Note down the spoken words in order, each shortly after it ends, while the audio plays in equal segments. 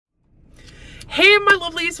Hey my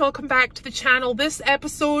lovelies, welcome back to the channel. This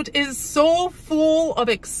episode is so full of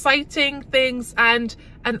exciting things and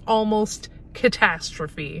an almost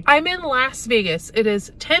catastrophe. I'm in Las Vegas. It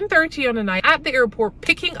is 10:30 on a night at the airport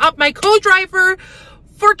picking up my co-driver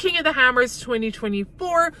for King of the Hammers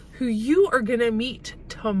 2024, who you are gonna meet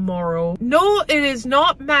tomorrow. No, it is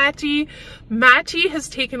not Matty. Matty has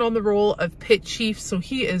taken on the role of pit chief, so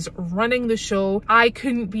he is running the show. I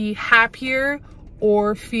couldn't be happier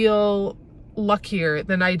or feel luckier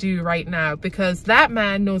than I do right now, because that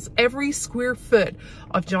man knows every square foot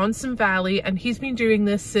of Johnson Valley, and he's been doing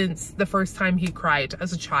this since the first time he cried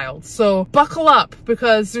as a child. So buckle up,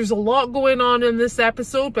 because there's a lot going on in this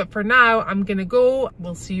episode, but for now I'm gonna go.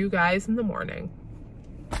 We'll see you guys in the morning.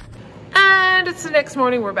 And it's the next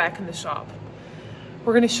morning. We're back in the shop.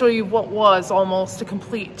 We're gonna show you what was almost a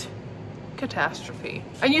complete catastrophe.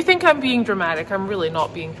 And you think I'm being dramatic. I'm really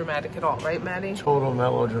not being dramatic at all, right, Maddie? Total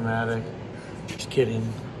melodramatic. Just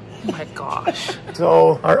kidding. Oh my gosh.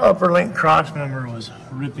 So our upper link cross member was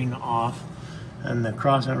ripping off, and the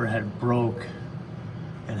cross member had broke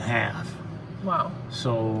in half. Wow.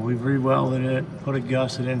 So we've re-welded it, put a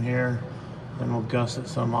gusset in here, and we'll gusset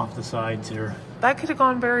some off the sides here. That could have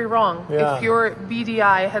gone very wrong if your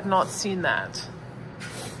BDI had not seen that.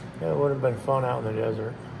 Yeah, it would have been fun out in the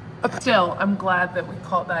desert. But still, I'm glad that we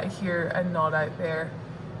caught that here and not out there.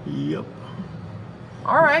 Yep.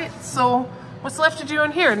 All right, so what's left to do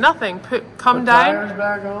in here? Nothing. Come Put down. tires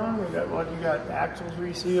back on. We got what? You got axles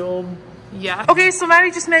resealed. Yeah. Okay, so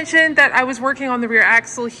Maddie just mentioned that I was working on the rear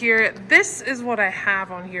axle here. This is what I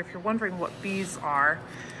have on here. If you're wondering what these are,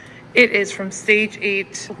 it is from Stage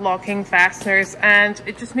 8 locking fasteners, and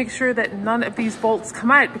it just makes sure that none of these bolts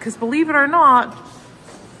come out, because believe it or not,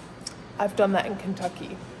 I've done that in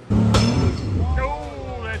Kentucky.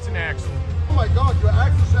 No, that's an axle. Oh my God, your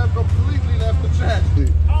axle shaft completely left the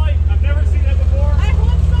chassis. I've never seen that before. I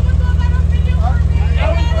hope someone's on that video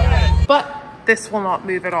for me. But this will not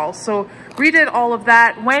move at all. So redid all of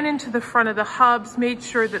that, went into the front of the hubs, made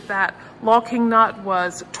sure that that locking nut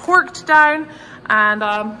was torqued down,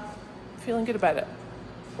 and feeling good about it.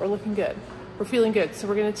 We're looking good. We're feeling good. So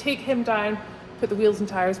we're gonna take him down, put the wheels and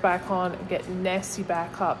tires back on, and get Nessie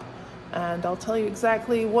back up. And I'll tell you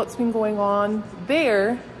exactly what's been going on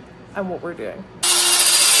there and what we're doing.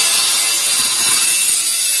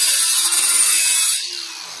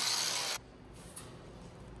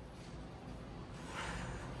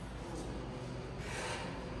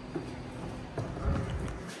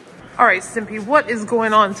 All right, Stimpy, what is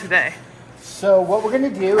going on today? So what we're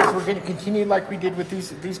going to do is we're going to continue like we did with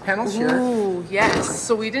these panels here. Ooh, yes.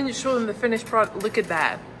 So we didn't show them the finished product. Look at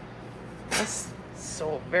that. That's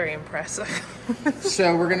so very impressive.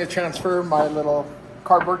 So we're going to transfer my little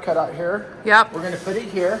cardboard cutout here. Yep. We're going to put it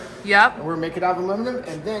here. Yep. And we'll make it out of aluminum,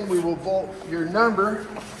 and then we will bolt your number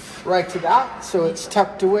right to that, so it's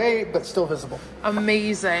tucked away but still visible.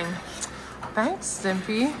 Amazing. Thanks,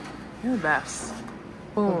 Stimpy. You're the best.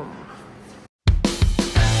 Boom.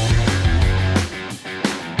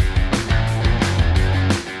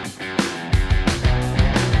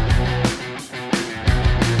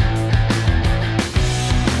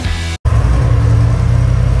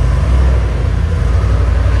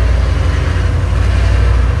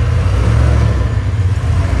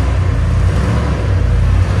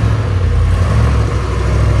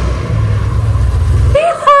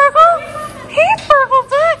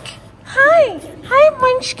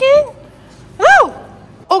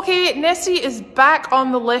 Okay, Nessie is back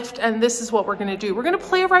on the lift, and this is what we're gonna do. We're gonna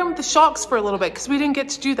play around with the shocks for a little bit, because we didn't get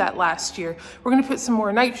to do that last year. We're gonna put some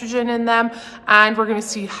more nitrogen in them, and we're gonna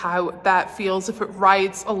see how that feels, if it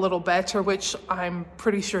rides a little better, which I'm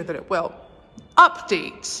pretty sure that it will.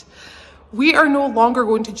 Update. We are no longer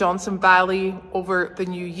going to Johnson Valley over the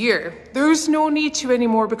new year. There's no need to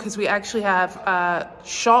anymore, because we actually have a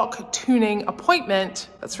shock tuning appointment,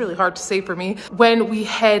 that's really hard to say for me, when we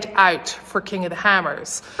head out for King of the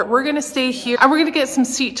Hammers. We're gonna stay here, and we're gonna get some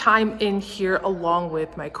seat time in here along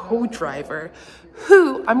with my co-driver,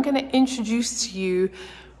 who I'm gonna introduce to you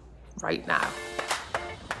right now.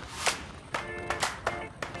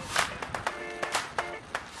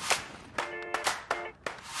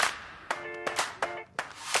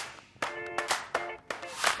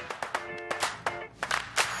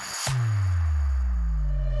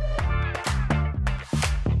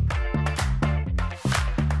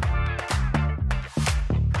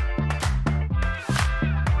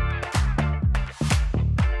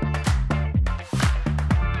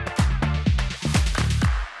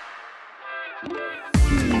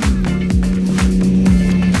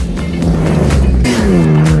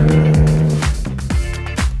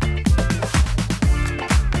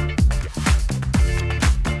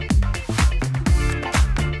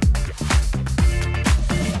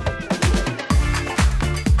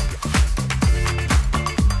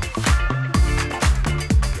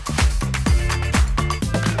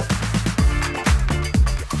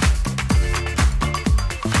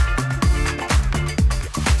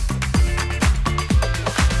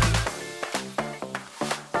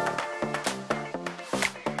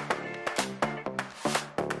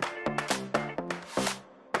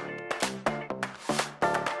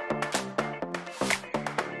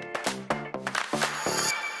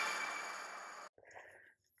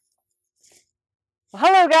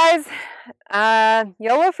 Hello guys,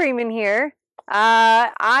 Yolo Freeman here.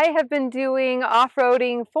 I have been doing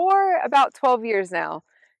off-roading for about 12 years now.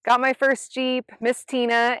 Got my first Jeep, Miss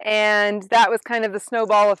Tina, and that was kind of the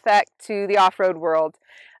snowball effect to the off-road world.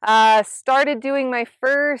 Started doing my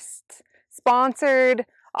first sponsored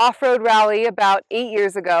off-road rally about 8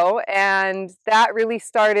 years ago, and that really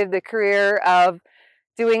started the career of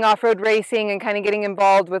doing off-road racing and kind of getting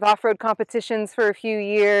involved with off-road competitions for a few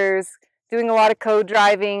years. Doing a lot of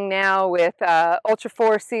co-driving now with Ultra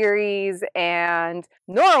 4 Series and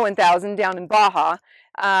Nora 1000 down in Baja.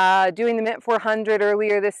 Doing the Mint 400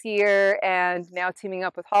 earlier this year, and now teaming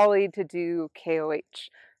up with Holly to do KOH.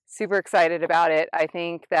 Super excited about it. I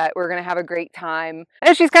think that we're gonna have a great time.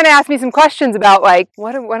 And she's kind of asked me some questions about like,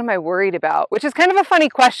 what am I worried about? Which is kind of a funny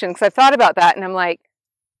question because I've thought about that and I'm like,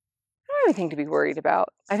 I don't have anything to be worried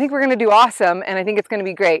about. I think we're gonna do awesome and I think it's gonna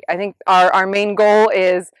be great. I think our main goal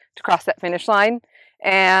is to cross that finish line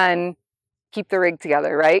and keep the rig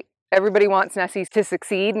together, right? Everybody wants Nessie to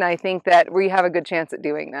succeed, and I think that we have a good chance at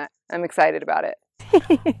doing that. I'm excited about it.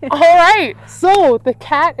 All right, so the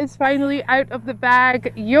cat is finally out of the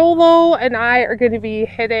bag. Yolo and I are going to be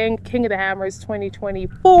hitting King of the Hammers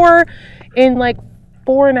 2024 in like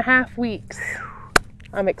 4.5 weeks.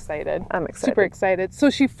 I'm excited. I'm excited. Super excited. So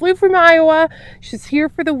she flew from Iowa. She's here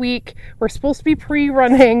for the week. We're supposed to be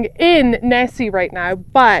pre-running in Nessie right now,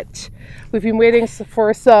 but we've been waiting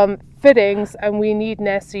for some fittings and we need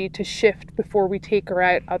Nessie to shift before we take her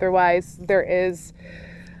out. Otherwise, there is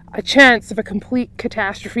a chance of a complete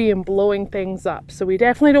catastrophe and blowing things up. So we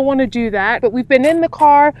definitely don't want to do that. But we've been in the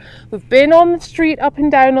car. We've been on the street up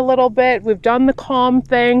and down a little bit. We've done the calm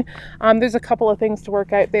thing. There's a couple of things to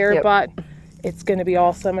work out there, but it's going to be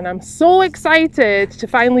awesome, and I'm so excited to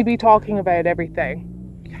finally be talking about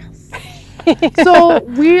everything. Yes. So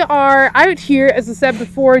we are out here, as I said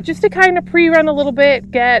before, just to kind of pre-run a little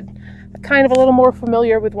bit, get kind of a little more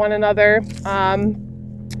familiar with one another.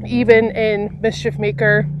 Even in Mischief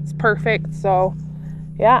Maker, it's perfect. So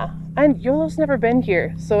yeah, and Yolo's never been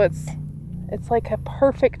here, so it's like a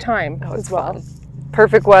perfect time as well. Fun.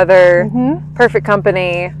 Perfect weather, perfect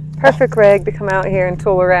company. Perfect rig to come out here and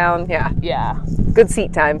tool around. Yeah. Good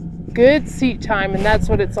seat time. Good seat time, and that's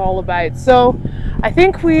what it's all about. So I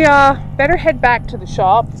think we better head back to the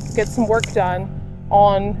shop, get some work done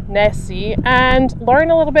on Nessie, and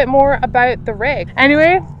learn a little bit more about the rig.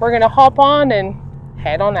 Anyway, we're gonna hop on and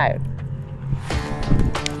head on out.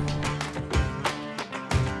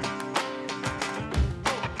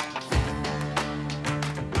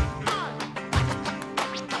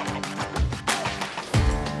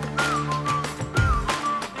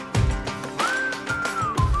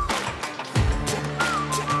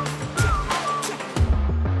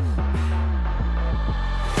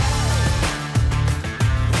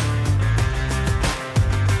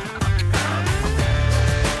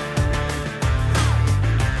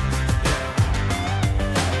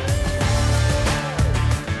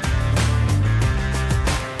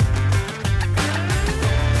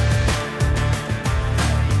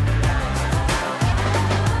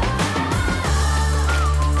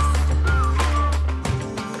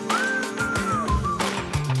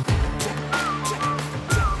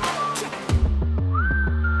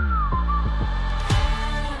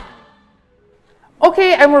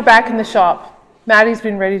 Okay, and we're back in the shop. Maddie's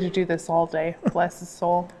been ready to do this all day. Bless his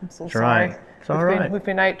soul. I'm so sorry. Right. It's all right. We've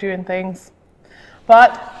been out doing things.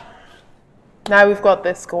 But now we've got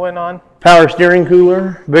this going on. Power steering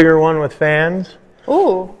cooler, bigger one with fans.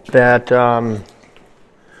 Ooh. That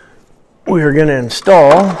we are going to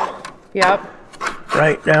install. Yep.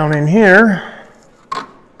 Right down in here.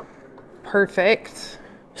 Perfect.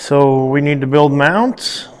 So we need to build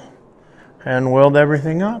mounts and weld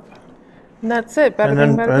everything up. And that's it. And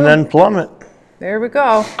then plumb it. There we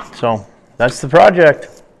go. So that's the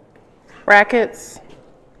project. Brackets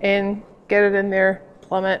in, get it in there,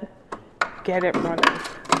 plumb it, get it running.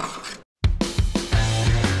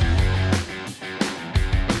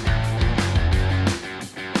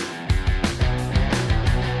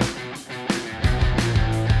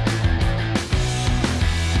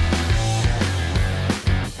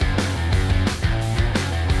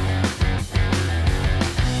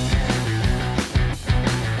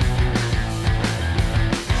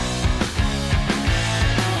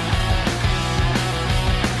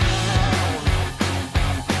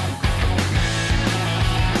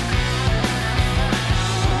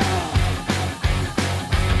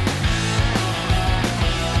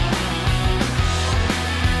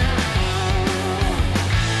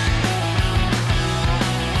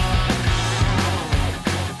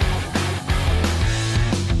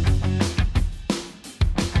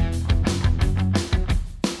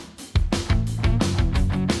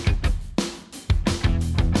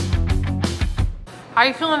 How are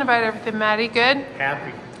you feeling about everything, Maddie? Good?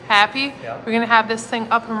 Happy. Happy? Yep. We're gonna have this thing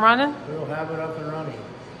up and running? We'll have it up and running.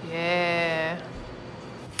 Yeah.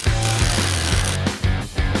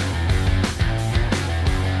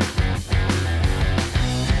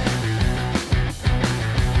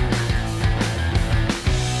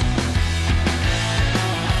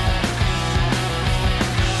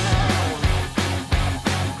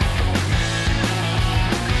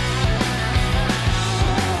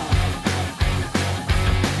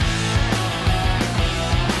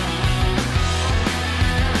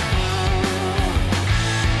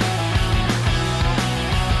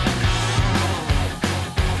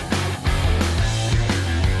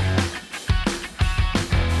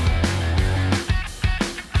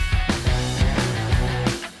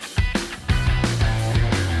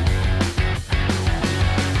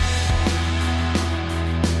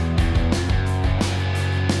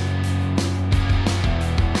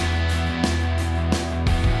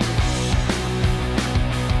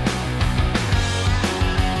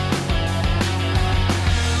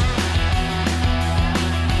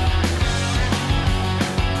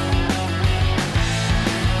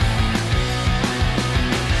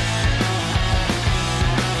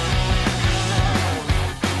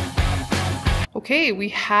 Okay, we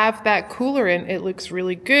have that cooler in. It looks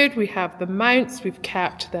really good. We have the mounts. We've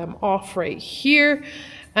capped them off right here.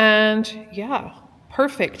 And yeah,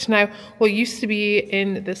 perfect. Now, what used to be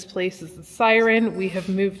in this place is the siren. We have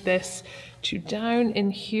moved this to down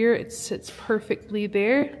in here. It sits perfectly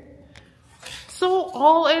there. So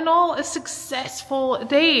all in all, a successful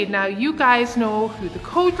day. Now, you guys know who the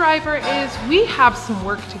co-driver is. We have some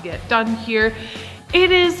work to get done here. It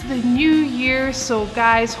is the new year, so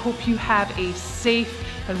guys, hope you have a safe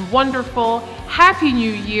and wonderful, happy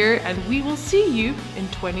new year, and we will see you in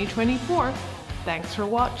 2024. Thanks for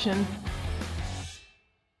watching.